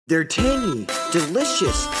They're tangy,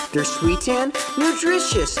 delicious. They're sweet and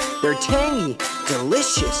nutritious. They're tangy,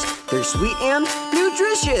 delicious. They're sweet and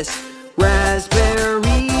nutritious.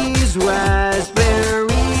 Raspberries,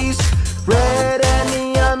 raspberries, red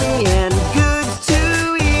and yummy and good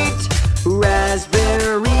to eat.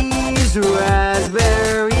 Raspberries,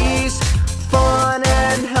 raspberries, fun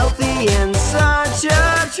and healthy and such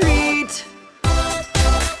a treat.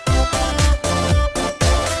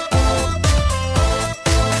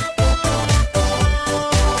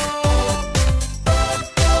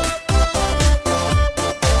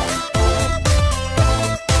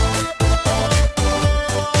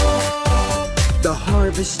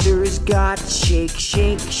 Harvester's got shake,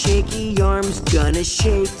 shake, shaky arms, gonna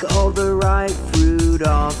shake all the ripe fruit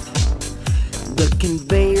off. The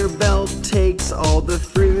conveyor belt takes all the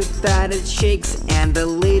fruit that it shakes, and the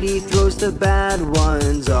lady throws the bad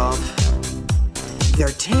ones off. They're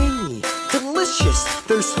tangy, delicious.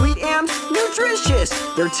 They're sweet and nutritious.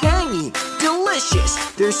 They're tangy, delicious.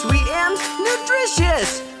 They're sweet and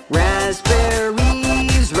nutritious.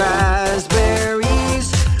 Raspberries,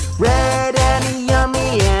 raspberries, red and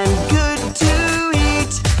yummy and good to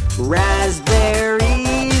eat.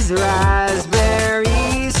 Raspberries,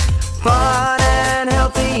 raspberries, fun and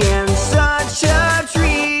healthy and such a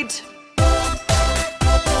treat.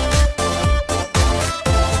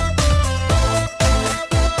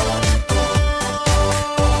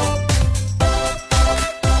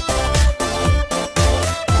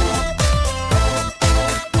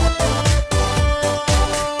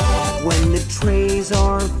 When the trays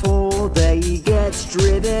are full, they get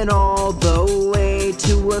driven all the way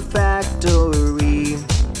to a factory.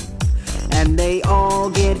 And they all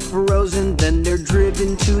get frozen, then they're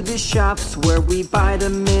driven to the shops where we buy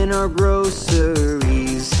them in our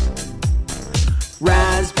groceries.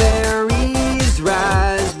 Raspberries,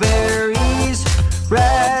 raspberries,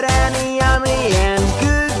 red and yummy and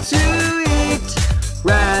good to eat.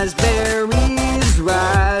 Raspberries,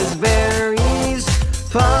 raspberries,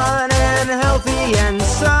 fun and healthy and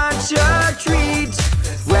such a treat.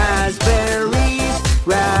 Raspberries,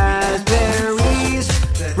 raspberries,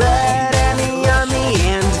 red and yummy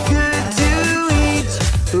and good to eat.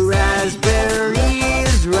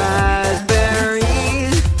 Raspberries,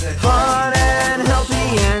 raspberries, fun and healthy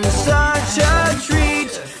and such a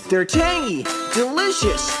treat. They're tangy,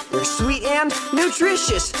 delicious. They're sweet and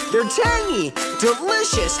nutritious. They're tangy,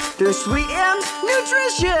 delicious. They're sweet and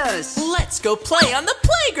nutritious. Let's go play on the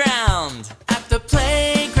playground. At the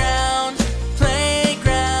playground,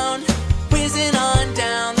 playground, whizzing on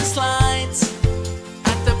down the slides.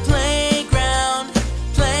 At the playground,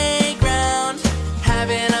 playground,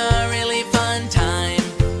 having a really fun time.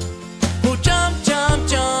 We'll jump, jump,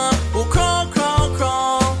 jump, we'll crawl, crawl,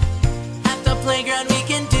 crawl. At the playground we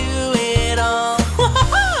can do it all.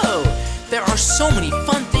 Whoa! There are so many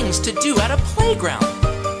fun things to do at a playground.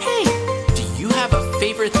 Hey, do you have a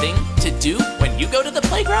favorite thing to do when you go to the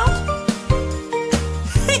playground?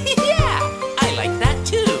 Yeah, I like that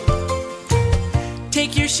too.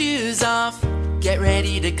 Take your shoes off, get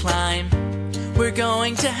ready to climb. We're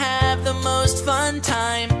going to have the most fun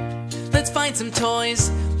time. Let's find some toys,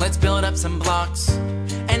 let's build up some blocks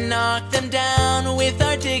and knock them down with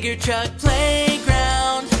our digger truck.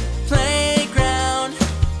 Playground, playground,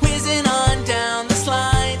 whizzing on down the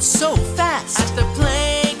slides so fast. At the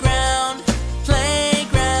playground,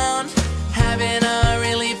 playground, having a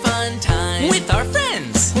really fun time with our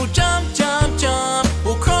friends. We'll jump, jump, jump,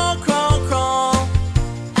 we'll crawl, crawl, crawl.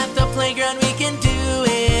 At the playground we can do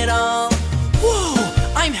it all. Whoa,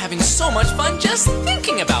 I'm having so much fun just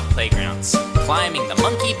thinking about playgrounds. Climbing the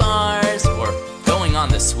monkey bars or going on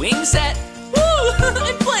the swing set. Woo,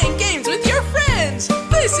 and playing games with your friends.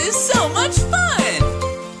 This is so much fun.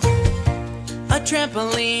 A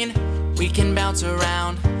trampoline, we can bounce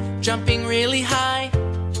around, jumping really high,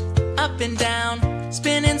 up and down,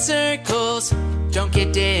 spin in circles, don't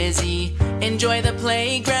get dizzy, enjoy the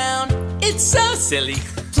playground, it's so silly.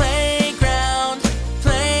 Playground,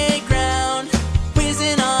 playground,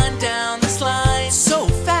 whizzing on down the slide so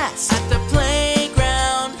fast. At the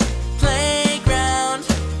playground, playground,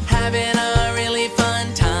 having a really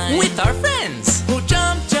fun time with our friends. We'll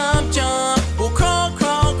jump, jump, jump, we'll crawl,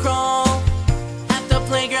 crawl, crawl. At the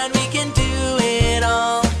playground we can do it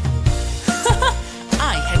all.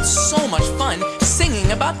 I had so much fun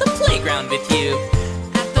singing about the playground with you.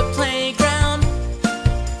 At the playground.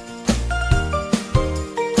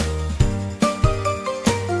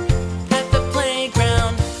 At the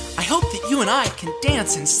playground. I hope that you and I can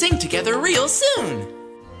dance and sing together real soon.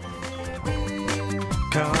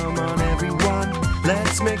 Come on everyone,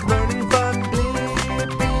 let's make learning fun. Blippi,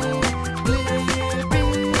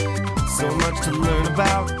 Blippi, much to learn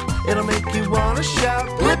about, it'll make you wanna shout,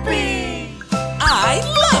 Blippi! I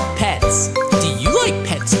love pets! Do you like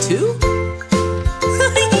pets too?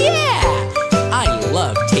 Yeah! I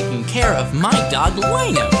love taking care of my dog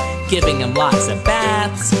Lino, giving him lots of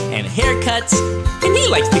baths and haircuts, and he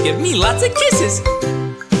likes to give me lots of kisses.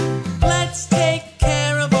 Let's take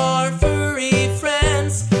care of our furry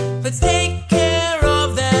friends. Let's take care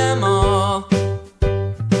of them all.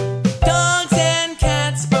 Dogs and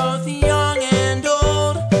cats, both young and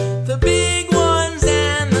old, the big ones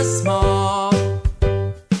and the small.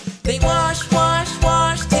 They wash, wash,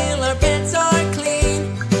 wash till our pets are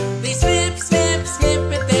clean. They snip, snip,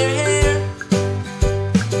 snip at their hair.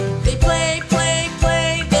 They play, play,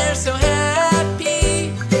 play, they're so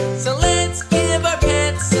happy. So let's give our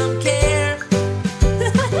pets some care.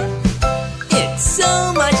 It's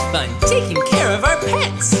so much fun taking care of our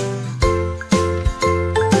pets.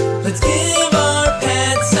 Let's give our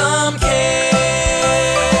pets some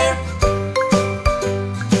care.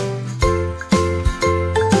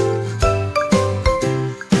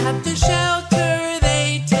 At the shelter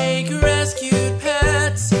they take rescued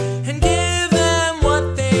pets and give them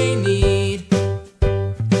what they need.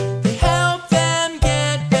 They help them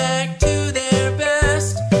get back to their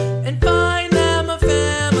best and find them a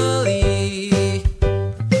family.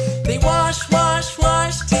 They wash, wash,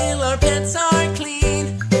 wash till our pets are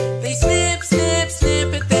clean. They snip, snip,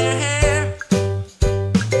 snip at their hair.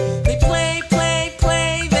 They play, play,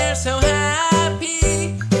 play, they're so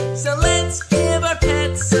happy. So let's give our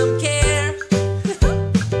pets some care.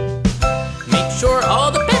 Make sure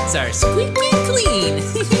all the pets are squeaky clean.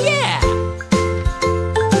 Yeah!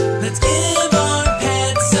 Let's give our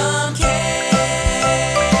pets some care.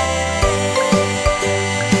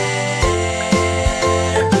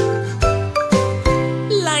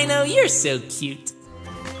 Lino, you're so cute.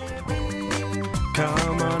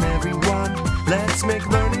 Come on everyone, let's make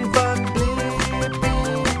learning fun. Blippi,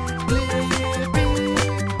 Blippi.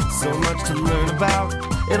 So much to learn about,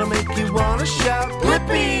 it'll make you wanna shout,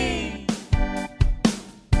 Blippi!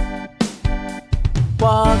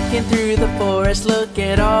 Walking through the forest, look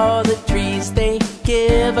at all the trees. They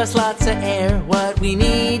give us lots of air, what we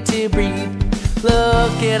need to breathe.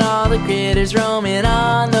 Look at all the critters roaming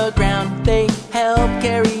on the ground. They help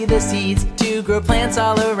carry the seeds to grow plants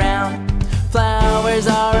all around. Flowers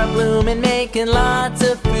are a-bloomin', making lots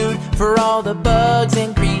of food for all the bugs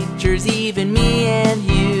and creatures, even me and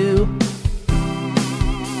you.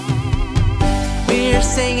 We're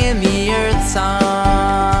singing the earth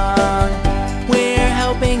song. We're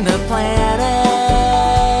helping the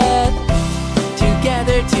planet.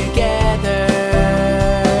 Together, together,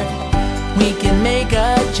 we can make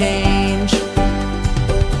a change.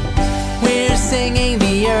 We're singing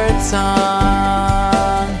the earth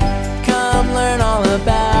song. Come learn all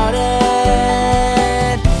about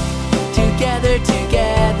it. Together,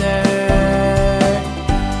 together,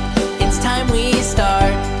 it's time we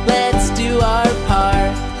start. Let's do our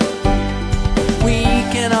part. We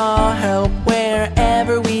can all help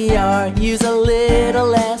wherever we are. Use a little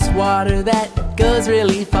less water, that goes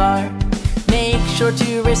really far. Make sure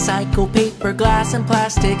to recycle paper, glass, and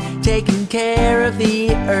plastic. Taking care of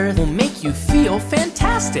the earth will make you feel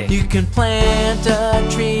fantastic. You can plant a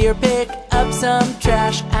tree or pick up some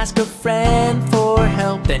trash. Ask a friend for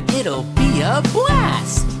help, then it'll be a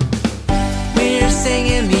blast. We're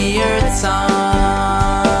singing the earth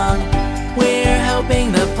song. We're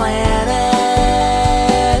helping the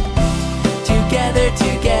planet. Together,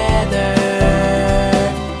 together,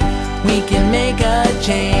 we can make a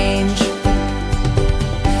change.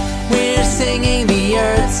 We're singing the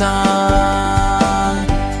earth song.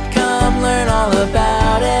 Come learn all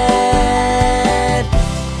about it.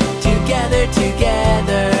 Together,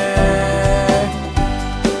 together,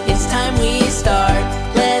 it's time we start.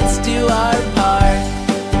 Let's do our part.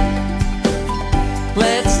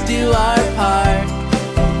 Let's do our part.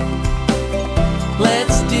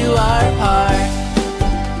 Let's do our part.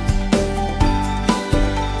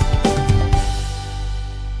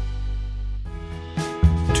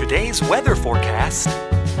 Today's weather forecast: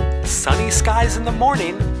 sunny skies in the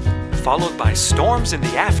morning, followed by storms in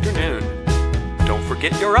the afternoon. Don't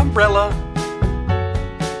forget your umbrella.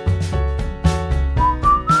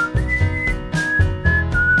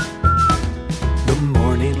 The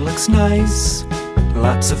morning looks nice,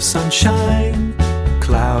 lots of sunshine,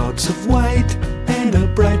 clouds of white, and a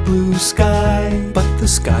bright blue sky. But the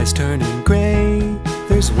sky's turning gray,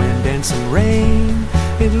 there's wind and some rain.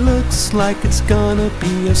 It looks like it's gonna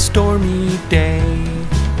be a stormy day.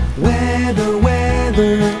 Weather,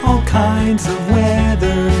 weather, all kinds of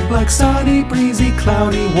weather, like sunny, breezy,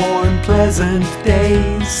 cloudy, warm, pleasant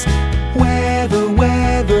days. Weather,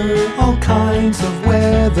 kinds of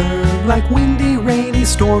weather, like windy, rainy,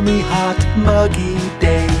 stormy, hot, muggy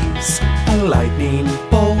days. A lightning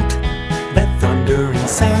bolt, that thundering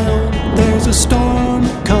sound. There's a storm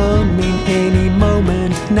coming any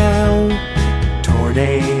moment now.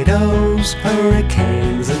 Tornadoes,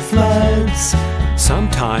 hurricanes, and floods.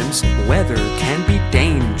 Sometimes weather can be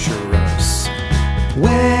dangerous.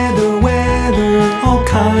 Weather, weather, all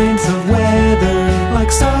kinds of weather, like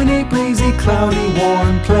sunny, breezy, cloudy,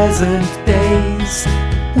 warm, pleasant days.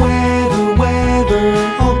 Weather, weather,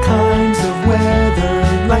 all kinds of weather,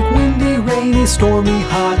 like windy, rainy, stormy,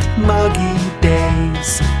 hot, muggy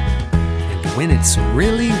days. And when it's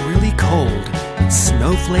really, really cold,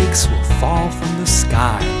 snowflakes will fall from the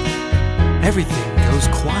sky. Everything goes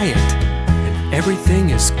quiet, and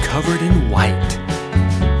everything is covered in white.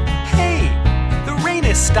 Hey, the rain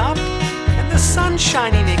has stopped, and the sun's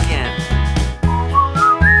shining again.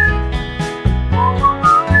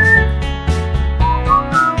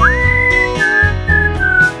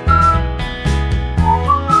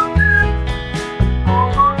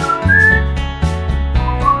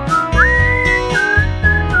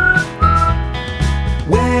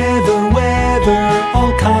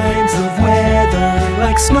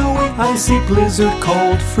 Snowy, icy, blizzard,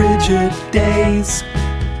 cold, frigid days.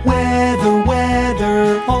 Weather,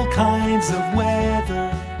 weather, all kinds of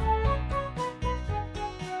weather.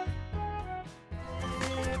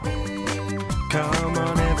 Come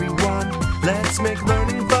on everyone, let's make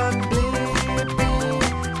learning fun. Blippi,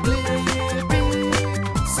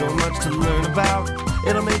 Blippi. So much to learn about,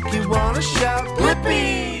 it'll make you wanna shout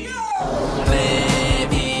Blippi!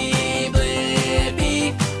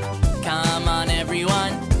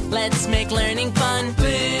 Let's make learning fun.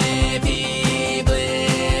 Blippi,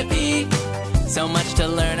 Blippi. So much to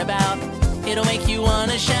learn about, it'll make you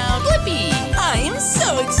wanna shout Blippi! I'm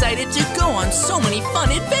so excited to go on so many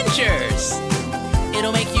fun adventures.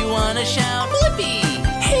 It'll make you wanna shout Blippi!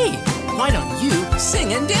 Hey, why don't you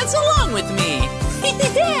sing and dance along with me?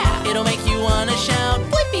 Yeah! It'll make you wanna shout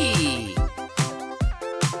Blippi!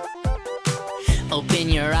 Open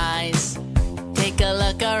your eyes, take a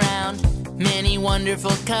look around. Many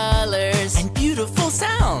wonderful colors and beautiful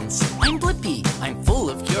sounds. I'm Blippi, I'm full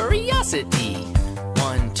of curiosity.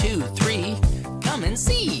 1, 2, 3, come and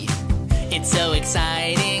see. It's so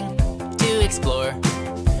exciting to explore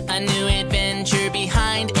a new adventure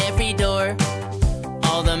behind every door.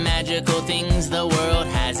 All the magical things the world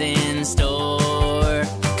has in store.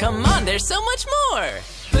 Come on, there's so much more.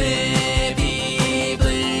 Blippi,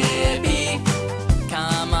 Blippi.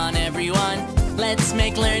 Come on everyone, let's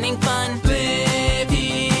make learning fun.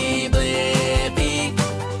 Blippi, Blippi.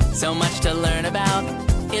 So much to learn about,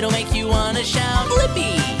 it'll make you wanna shout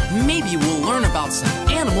Blippi! Maybe we'll learn about some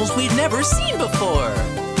animals we've never seen before.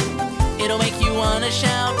 It'll make you wanna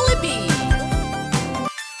shout Blippi!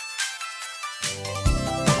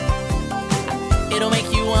 It'll make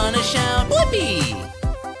you wanna shout Blippi!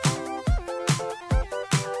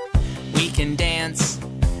 We can dance,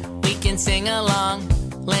 we can sing along.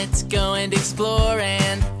 Let's go and explore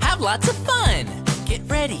and have lots of fun. Get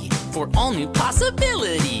ready for all new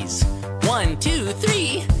possibilities. 1, 2,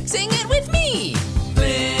 3, sing it with me.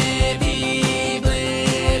 Blippi,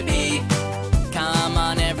 Blippi. Come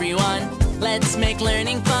on everyone, let's make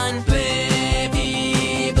learning fun.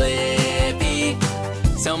 Blippi, Blippi.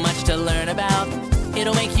 So much to learn about,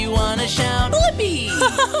 it'll make you wanna shout Blippi!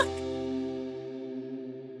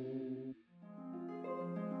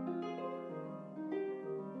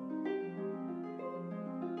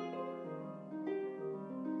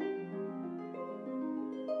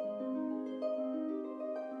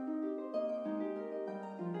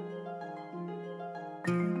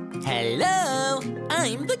 Hello,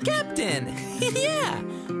 I'm the captain. Yeah,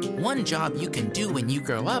 one job you can do when you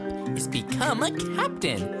grow up is become a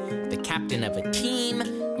captain. The captain of a team,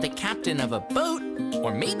 the captain of a boat,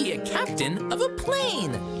 or maybe a captain of a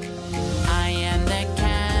plane. I am the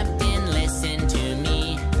captain, listen to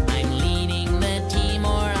me. I'm leading the team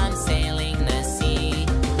or I'm sailing the sea.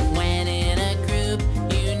 When in a group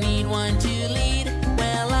you need one to lead,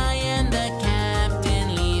 well, I am the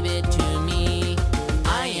captain, leave it to me.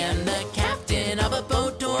 I am the captain of a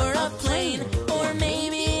boat or a plane, or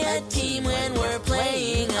maybe a team when we're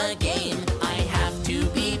playing a game. I have to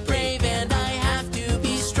be brave and I have to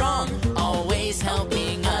be strong, always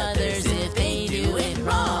helping others if they do it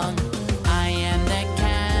wrong.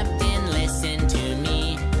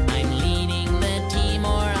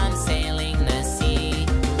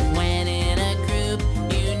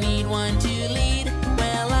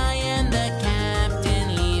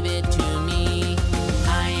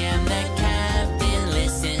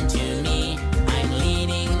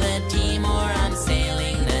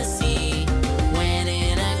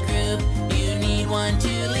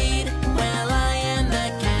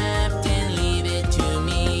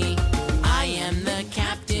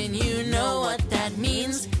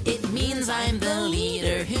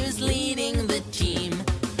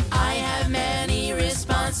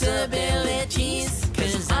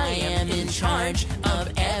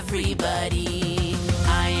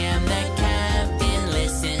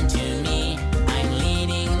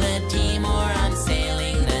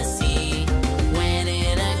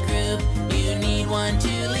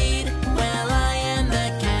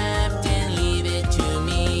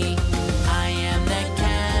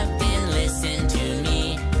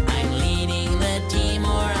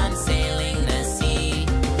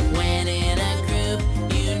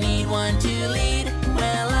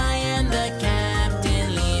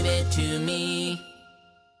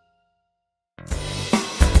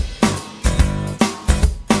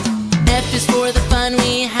 F is for the fun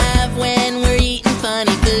we have when we're eating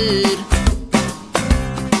funny food,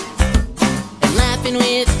 and laughing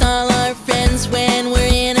with all our friends when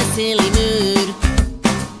we're in a silly mood.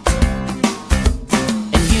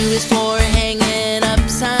 And U is for hanging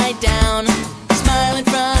upside down, smiling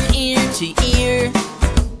from ear to ear.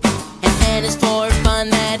 And N is for fun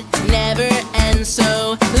that never ends,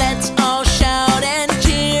 so let's all shout and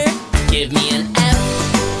cheer. Give me an F,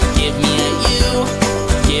 give me a U,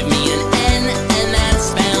 give me an N, and that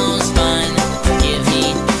spells fun. Give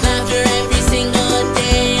me laughter every single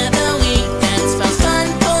day of the week, that spells fun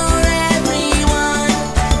for everyone.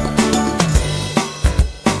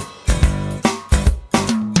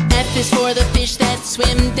 F is for the fish that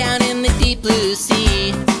swim down in the deep blue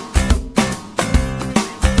sea.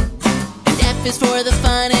 And F is for the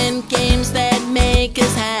fun and games that make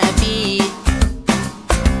us happy.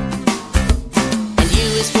 And U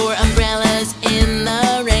is for umbrellas in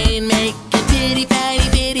the rain, making pitty patty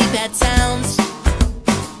pitty pat sounds.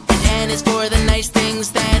 And N is for the nice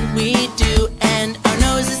things that we do, and our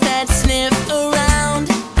noses that sniff around.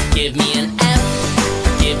 Give me an F,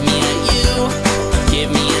 give me a U, give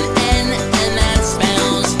me an N, and that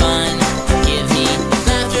spells fun. Give me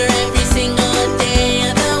laughter every single day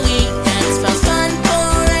of the week, that spells fun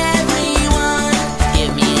for everyone.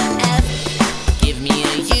 Give me an F, give me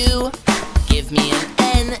a U, give me an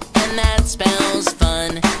N, and that spells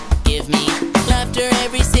fun. Give me laughter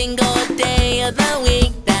every single day of the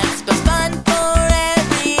week, that spells fun for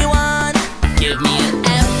everyone. Give me an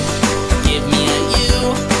F, give me a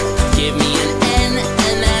U, give me an N,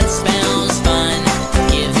 and that spells fun.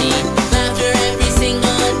 Give me laughter every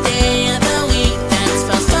single day of the week, that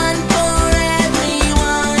spells fun for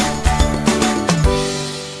everyone.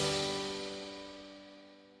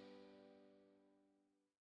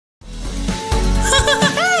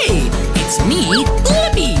 Hey, it's me,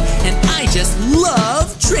 Blippi, and I just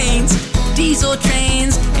love trains. Diesel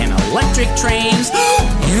trains and electric trains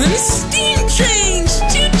and steam trains.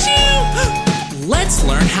 Choo-choo! Let's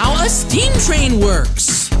learn how a steam train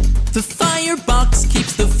works. The firebox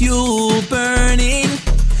keeps the fuel burning,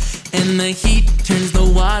 and the heat turns the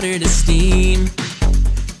water to steam.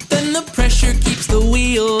 Then the pressure keeps the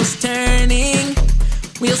wheels turning,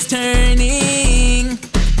 wheels turning.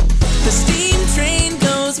 The steam train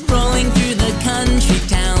goes rolling through the country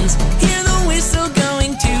towns. Hear the whistle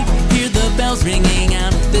going toot, hear the bells ringing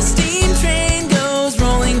out. The steam train goes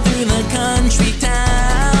rolling through the country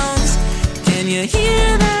towns. Can you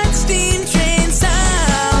hear that steam train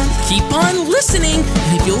sound? Keep on listening,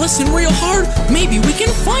 and if you listen real hard, maybe we can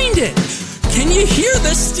find it. Can you hear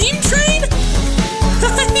the steam train?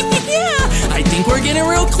 Yeah, I think we're getting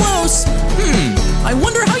real close. I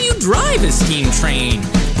wonder how you drive a steam train.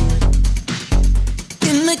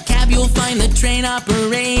 In the cab you'll find the train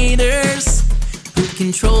operators, who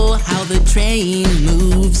control how the train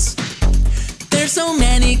moves. There's so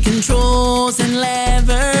many controls and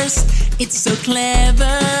levers, it's so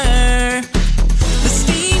clever. The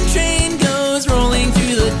steam train goes rolling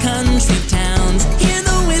through the country towns. Hear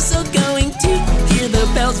the whistle going toot, hear the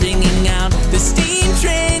bells ringing out. The steam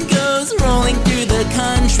train goes rolling through the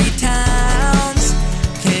country towns.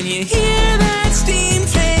 Can you hear that steam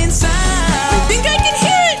train sound? I think I can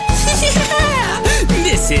hear it! Yeah!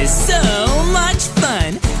 This is so much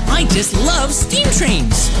fun! I just love steam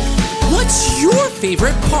trains! What's your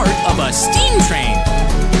favorite part of a steam train?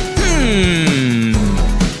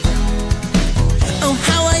 Oh,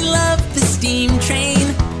 how I love the steam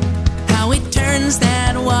train, how it turns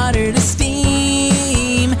that water to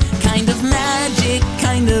steam. Kind of magic,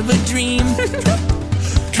 kind of a dream,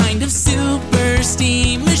 kind of super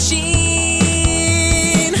steam machine.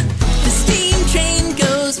 The steam train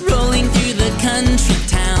goes rolling through the country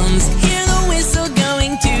towns. Hear the whistle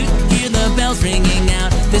going toot, hear the bells ringing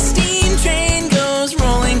out. The steam train goes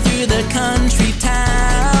rolling through the country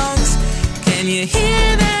towns. Can you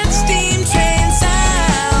hear that steam train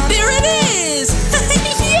sound? There it is!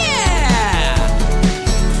 Yeah!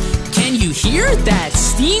 Can you hear that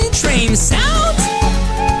steam train sound?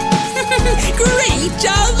 Great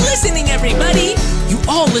job listening, everybody! You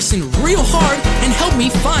all listen real hard and help me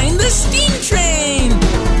find the steam train!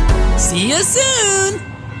 See you soon!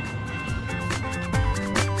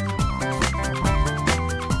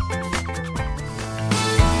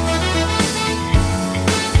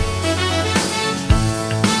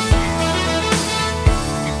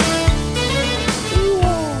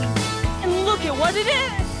 What it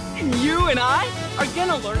is! And you and I are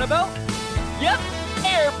gonna learn about,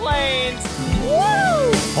 airplanes!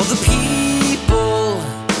 Woo! All the people,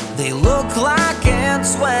 they look like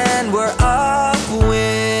ants when we're up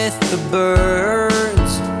with the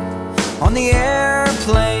birds.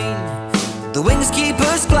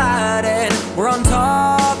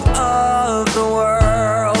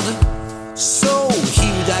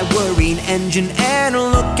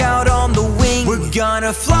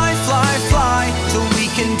 gonna fly, fly, fly till we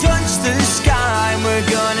can touch the sky. We're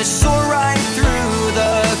gonna soar right through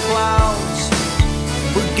the clouds.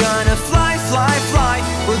 We're gonna fly, fly, fly.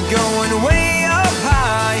 We're going way up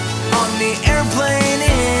high on the airplane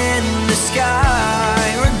in the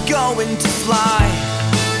sky. We're going to fly.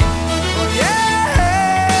 Oh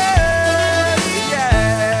yeah,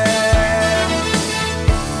 yeah.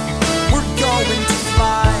 We're going to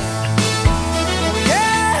fly. Oh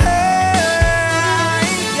yeah,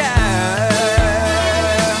 yeah.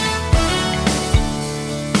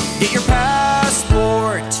 Get your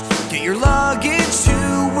passport, get your luggage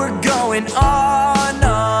too. We're going on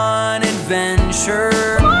an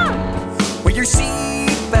adventure. Wear your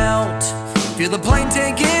seatbelt, feel the plane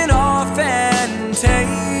taking off, and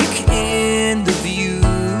take in the view.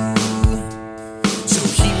 So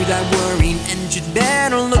hear that whirring engine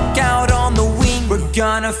and look out on the wing. We're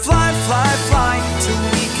gonna fly, fly, fly till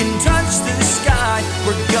we can touch the sky.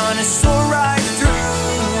 We're gonna soar right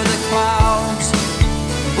through the clouds.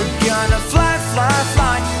 We're gonna fly, fly,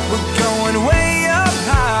 fly. We're going way up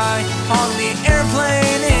high on the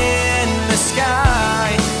airplane in the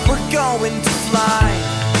sky. We're going to fly.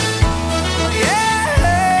 Oh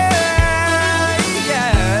yeah,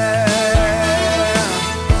 yeah.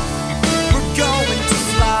 We're going to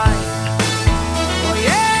fly. Oh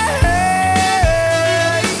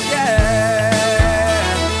yeah, yeah.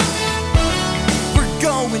 We're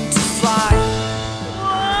going to fly.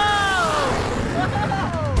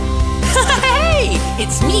 Hey,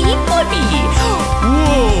 it's me, Blippi.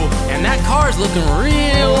 Whoa, and that car's looking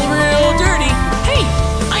real dirty. Hey,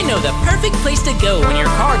 I know the perfect place to go when your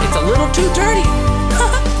car gets a little too dirty.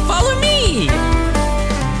 Follow me.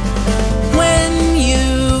 When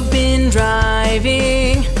you've been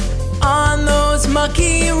driving on those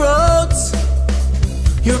mucky roads,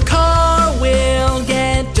 your car will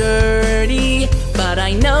get dirty, but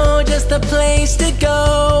I know just the place to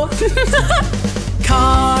go.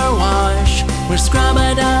 Car wash, we're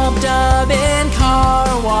scrub-a-dub-dubbing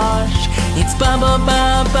car wash. It's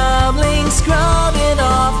bubbling, scrub it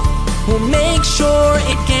off. We'll make sure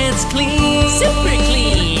it gets clean. Super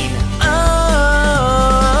clean.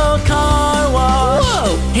 Oh, car wash.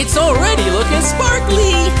 Whoa, it's already looking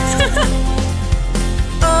sparkly.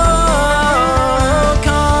 Oh,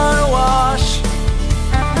 car wash.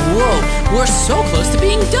 Whoa, we're so close to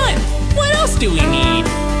being done. What else do we need?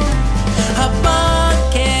 A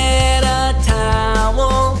bucket, a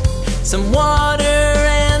towel, some water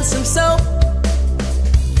and some soap.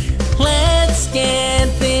 Let's get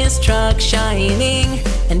this truck shining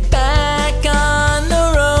and back on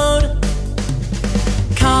the road.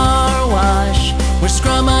 Car wash, we're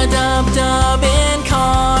scrub-a-dub-dubbing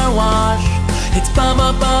car wash. It's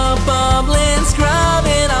bubbling, scrub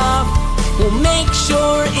it off. We'll make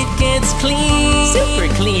sure it gets clean. Super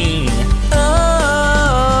clean.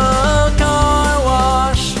 Oh, car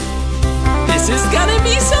wash. This is gonna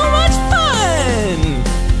be so much fun.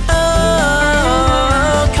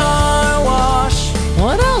 Oh, car wash.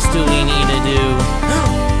 What else do we need to do?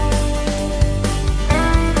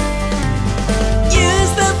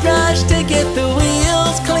 Use the brush to get the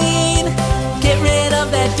wheels clean. Get rid of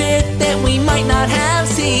that dirt that we might not have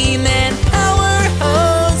seen. Then power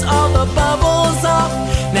hose all the bubbles off.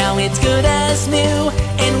 Now it's good as new,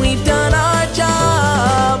 and we've done our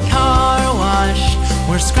job. Car wash,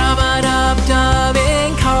 we're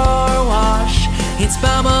scrub-a-dub-dubbing car wash. It's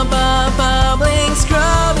bubbling,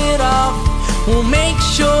 scrub it off. We'll make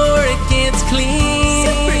sure it gets clean.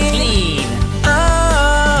 Super clean.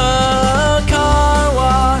 Oh, car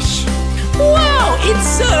wash. Wow, it's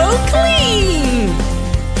so clean.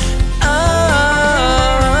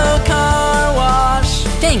 Oh, car wash.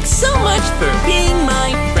 Thanks so much for being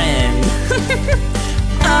my friend.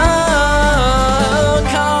 Oh,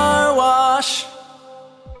 car wash.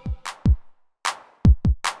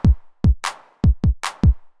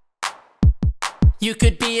 You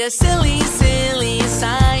could be a silly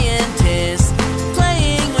scientist,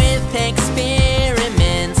 playing with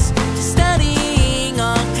experiments, studying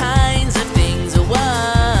all kinds of things.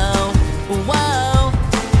 Whoa, whoa.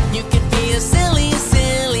 You could be a silly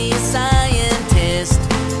scientist,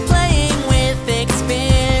 playing with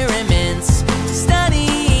experiments,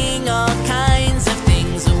 studying all kinds of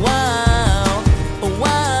things. Whoa,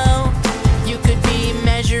 whoa. You could be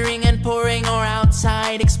measuring and pouring, or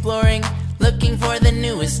outside exploring, looking for the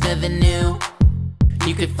newest of the new.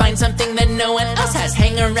 You could find something that no one else has,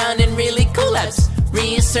 hang around in really cool labs,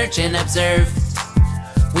 research and observe.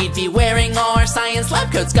 We'd be wearing all our science lab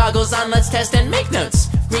coats, goggles on, let's test and make notes,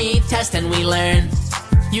 retest and we learn.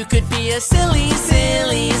 You could be a silly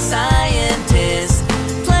scientist,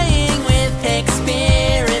 playing with experiments,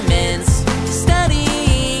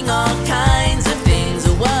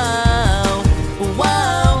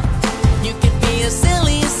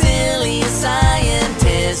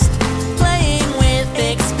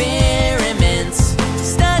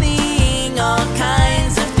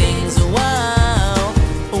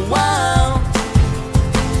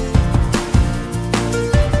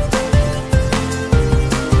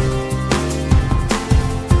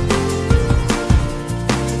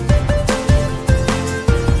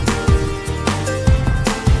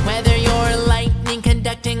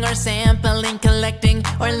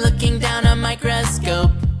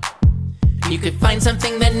 You could find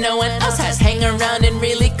something that no one else has. Hang around in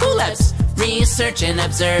really cool labs, research and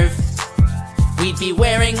observe. We'd be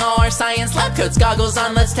wearing our science lab coats, goggles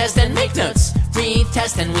on, let's test and make notes.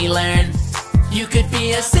 Retest and we learn. You could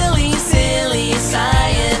be a silly, silly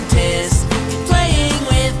scientist, playing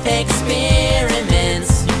with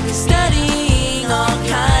experiments, studying all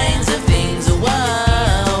kinds of things.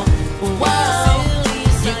 Whoa, whoa.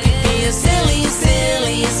 You could be a silly,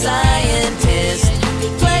 silly scientist,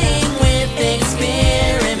 playing with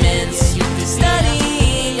experiments,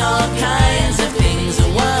 studying all kinds of things.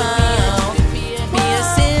 Whoa, be a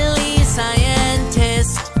silly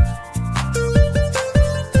scientist.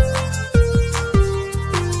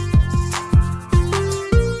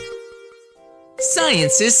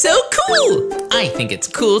 Science is so cool! I think it's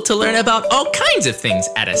cool to learn about all kinds of things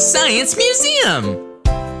at a science museum.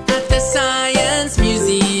 At the science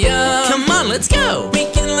museum. Come on, let's go! We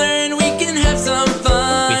can learn, we can have some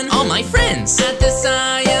fun. With all my friends. At the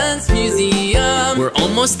science museum. We're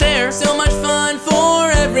almost there. So much fun for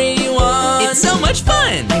everyone. It's so much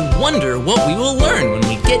fun! I wonder what we will learn when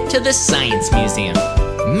we get to the science museum.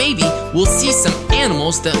 Maybe we'll see some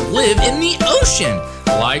animals that live in the ocean.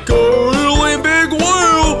 Like a really big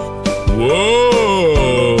whale!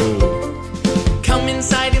 Whoa! Come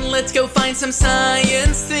inside and let's go find some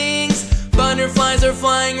science things. Butterflies are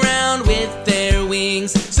flying around with their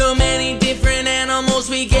wings. So many different animals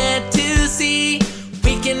we get to see.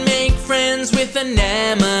 We can make friends with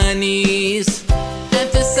anemones.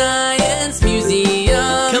 At the science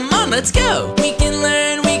museum. Come on, let's go! We can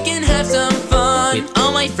learn, we can have some fun. With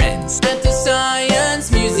all my friends. At the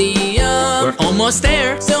science museum. We're almost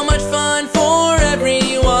there. So much fun for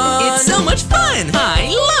everyone. It's so much fun! I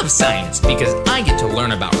love science because I get to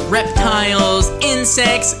learn about reptiles,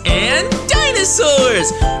 insects, and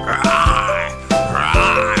dinosaurs.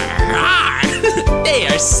 They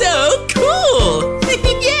are so cool!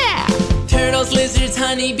 Yeah! Turtles, lizards,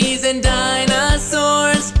 honeybees, and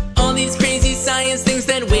dinosaurs. All these crazy science things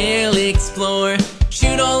that we'll explore.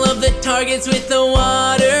 Shoot all of the targets with the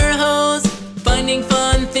water hose. Finding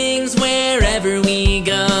fun things wherever we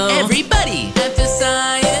go. Everybody at the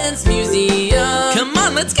science museum. Come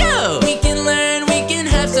on, let's go! We can learn, we can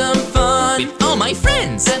have some fun. With all my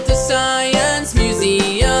friends at the science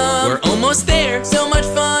museum. We're almost there. So much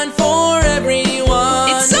fun for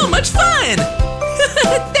everyone. It's so much fun!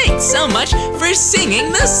 Thanks so much for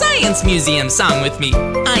singing the Science Museum song with me.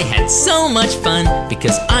 I had so much fun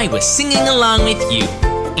because I was singing along with you.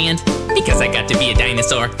 And because I got to be a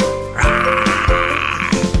dinosaur.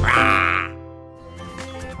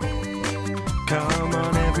 Come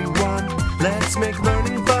on everyone, let's make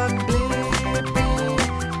learning fun. Blippi,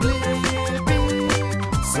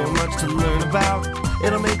 Blippi. So much to learn about,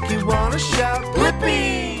 it'll make you wanna shout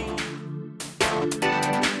Blippi!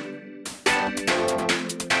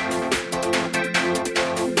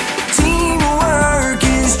 Teamwork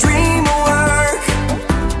is dream work.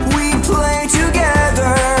 We play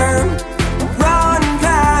together, run,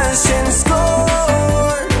 pass, and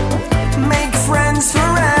score. Make friends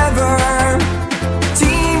forever.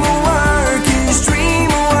 Teamwork is dream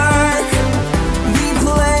work. We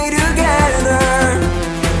play together,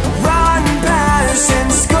 run, pass,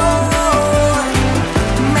 and score.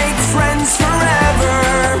 Make friends forever.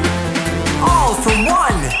 All for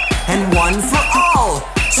one, and one for all.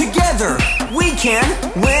 Together, we can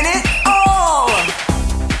win it all.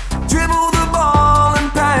 Dribble the ball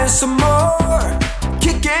and pass some more.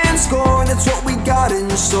 Kick and score, that's what we got in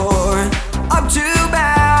store. Up to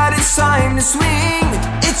bat, it's time to swing.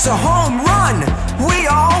 It's a home run, we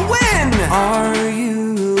all win. Are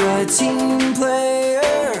you a team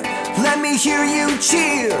player? Let me hear you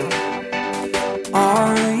cheer.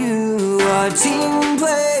 Are you a team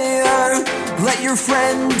player? Let your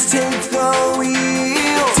friends take the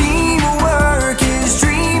wheel. Teamwork is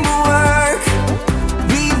dream work.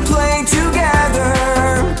 We play together,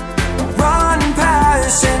 run,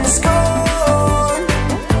 pass, and score.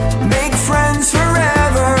 Make friends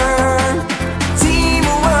forever.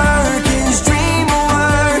 Teamwork is dream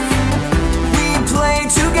work. We play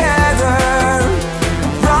together,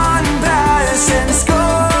 run, pass, and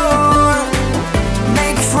score.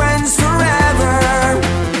 Make friends forever.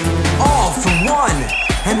 All for one,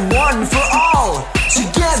 and one for all.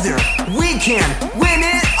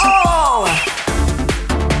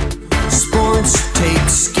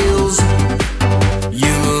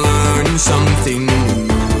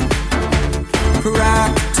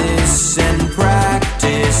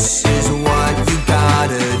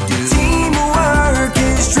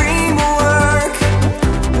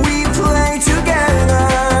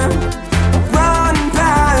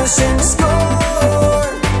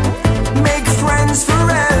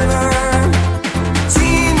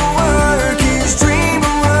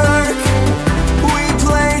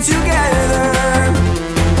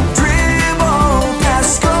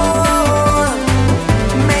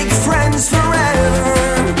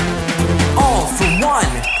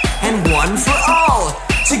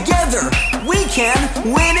 can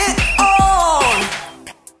win it all.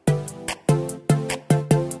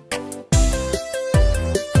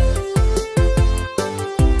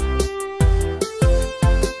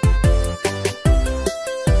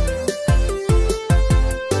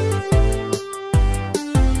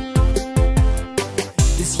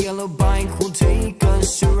 This yellow bike will take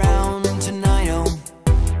us around tonight, oh.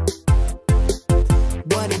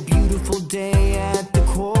 What a beautiful day at the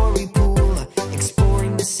quarry pool.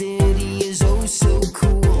 Exploring the city is oh so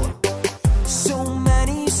cool. So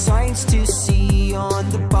many sights to see on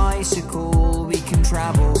the bicycle. We can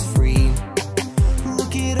travel free.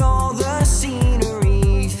 Look at all the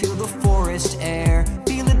scenery. Feel the forest air.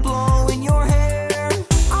 Feel it blow in your hair.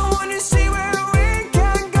 I wanna see where we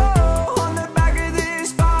can go on the back of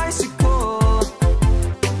this bicycle.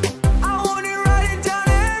 I wanna ride it down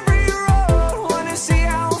every road. Wanna see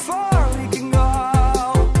how far we can go.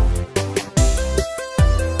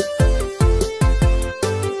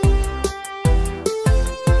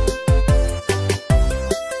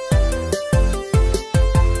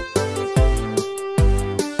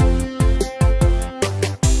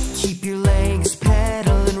 Keep your legs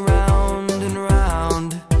pedaling round and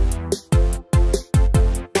round.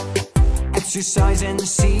 Exercise and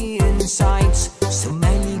seeing sights. So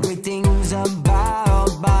many great things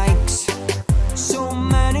about bikes. So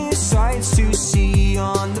many sights to see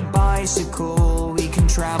on the bicycle. We can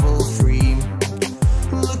travel free.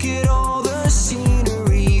 Look at all the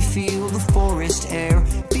scenery. Feel the forest air.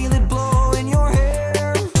 Feel it blow in your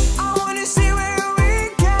hair. I wanna see where we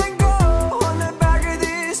can go on the back of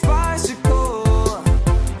this bicycle.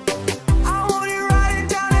 I wanna ride it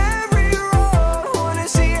down every road. Wanna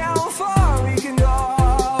see how far we can go.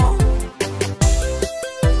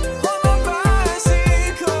 On my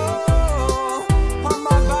bicycle. On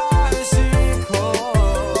my bicycle.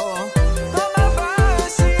 On my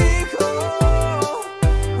bicycle.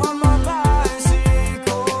 On my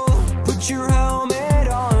bicycle. Put your helmet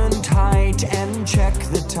on tight and check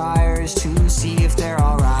the tires to see if they're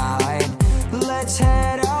alright. Let's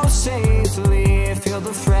head out safely. Feel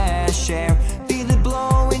the fresh air. Feel it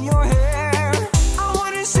blow in your hair. I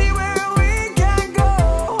wanna see where we can go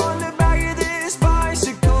on the back of this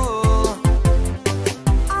bicycle.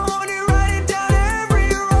 I wanna ride it down every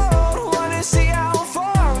road. Wanna see how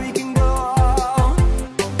far we can go.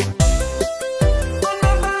 On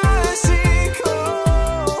my bicycle.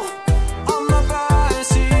 On my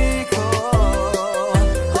bicycle.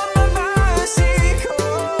 On my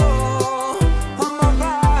bicycle. On my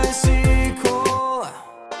bicycle.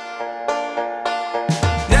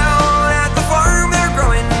 Down at the farm, they're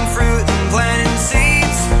growing fruit and planting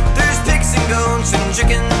seeds. There's pigs and goats and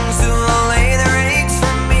chickens who lay their eggs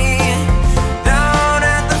for me. Down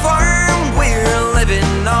at the farm, we're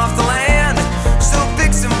living off the land. So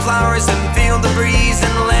pick some flowers and feel the breeze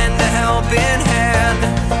and lend a helping hand.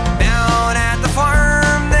 Down at the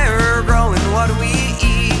farm, they're growing what we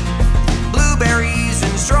eat. Blueberries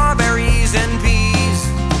and strawberries and peas.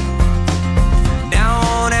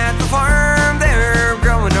 Down at the farm, they're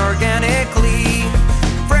growing organically.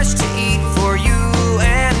 Fresh to eat for you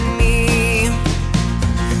and me.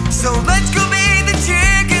 So let's go bathe the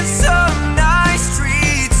chickens some nice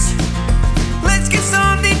treats. Let's get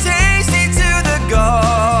something tasty to the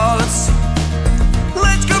goats.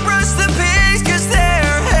 Let's go brush the pigs 'cause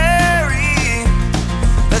they're hairy.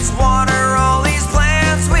 Let's water all these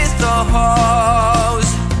plants with the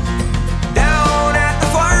hose. Down at the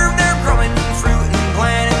farm, they're growing fruit and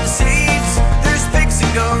planting seeds. There's pigs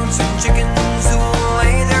and goats and chickens who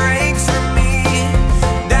lay their eggs for me.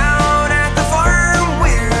 Down at the farm,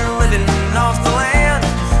 we're living off the land.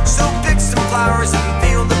 So pick some flowers and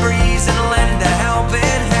feel the breeze and lend a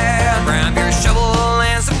helping hand. Grab your shovel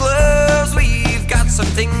and some gloves. We've got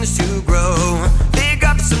some things to grow. Dig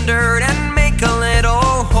up some dirt and make a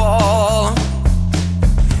little hole.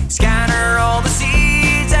 Scatter all the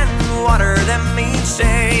seeds and water them each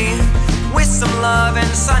day. With some love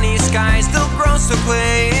and sunny skies, they'll grow so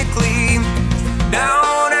quickly.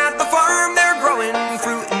 Down at the farm, they're growing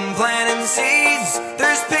fruit and planting seeds.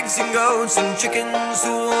 There's pigs and goats and chickens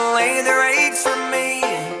who lay their eggs for me.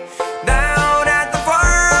 Down at the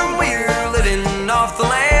farm, we're living off the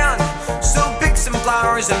land. So pick some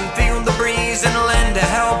flowers and feel the breeze and lend a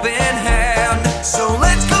helping hand. So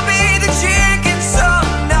let's go bathe the chickens some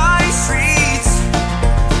nice treats.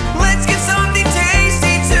 Let's get something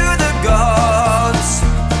tasty to the goats.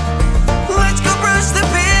 Let's go brush the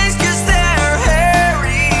pigs 'cause they're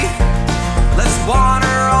hairy. Let's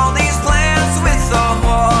water all these plants with a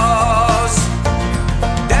hose.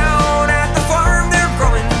 Down at the farm, they're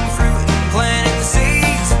growing fruit and planting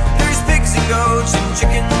seeds. There's pigs and goats and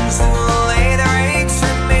chickens who lay their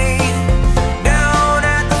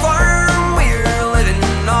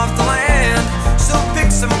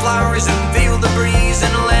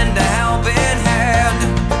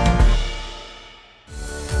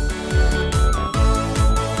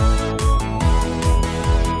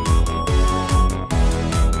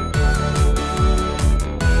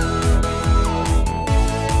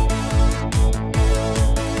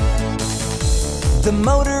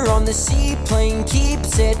motor on the seaplane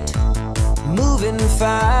keeps it moving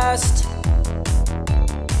fast.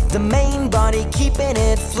 The main body keeping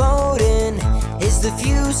it floating is the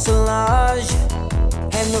fuselage,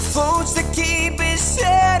 and the floats that keep it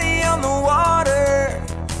steady on the water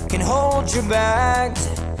can hold your bags,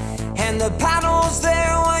 and the paddles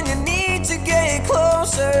there when you need to get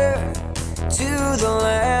closer to the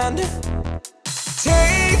land.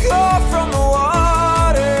 Take off from the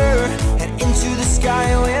water and into the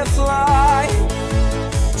sky we fly,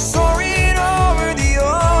 soaring over the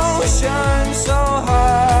ocean so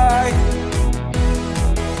high.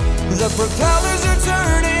 The propellers are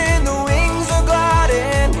turning, the wings are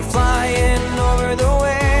gliding, we're flying over the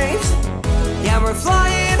waves. Yeah, we're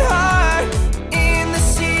flying high in the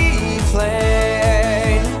seaplane.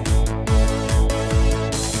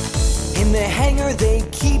 In the hangar they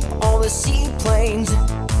keep all the seaplanes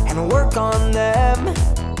and work on them.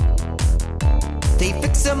 They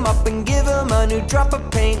fix them up and give them a new drop of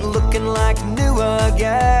paint, looking like new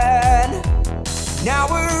again. Now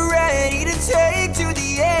we're ready to take to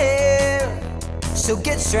the air, so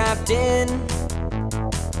get strapped in.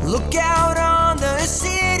 Look out on the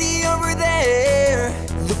city over there,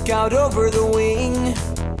 look out over the wing.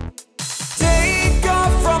 Take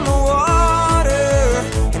off from the water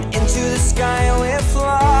and into the sky we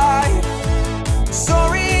fly,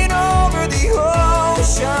 soaring over the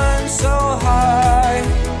ocean so high.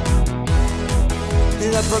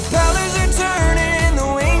 The propellers are turning, the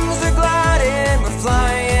wings are gliding, we're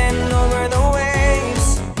flying over the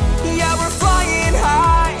waves. Yeah, we're flying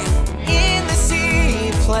high in the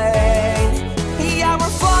seaplane. Yeah, we're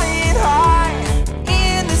flying high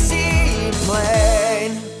in the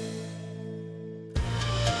seaplane.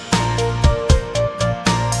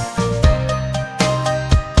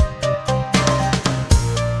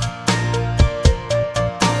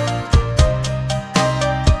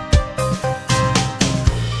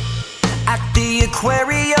 At the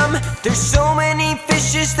aquarium, there's so many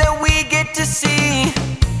fishes that we get to see.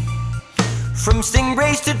 From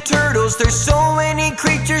stingrays to turtles, there's so many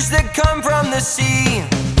creatures that come from the sea.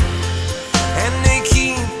 And they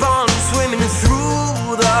keep on swimming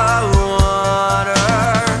through the water.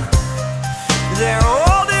 They're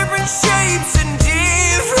all different shapes and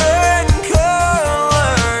different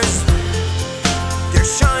colors. They're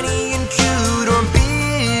shiny and cute or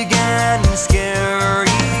big and scary,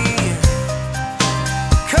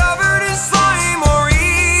 covered in slime or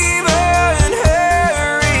even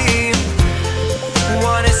hairy.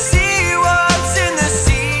 Wanna see what's in the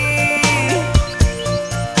sea?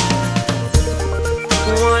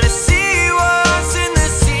 Wanna see what's in the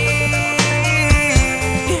sea?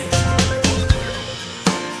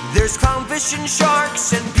 There's clownfish and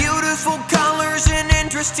sharks and beautiful colors and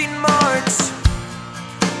interesting marks.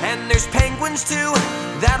 And there's penguins too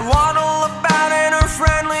that waddle about and are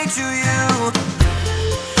friendly to you.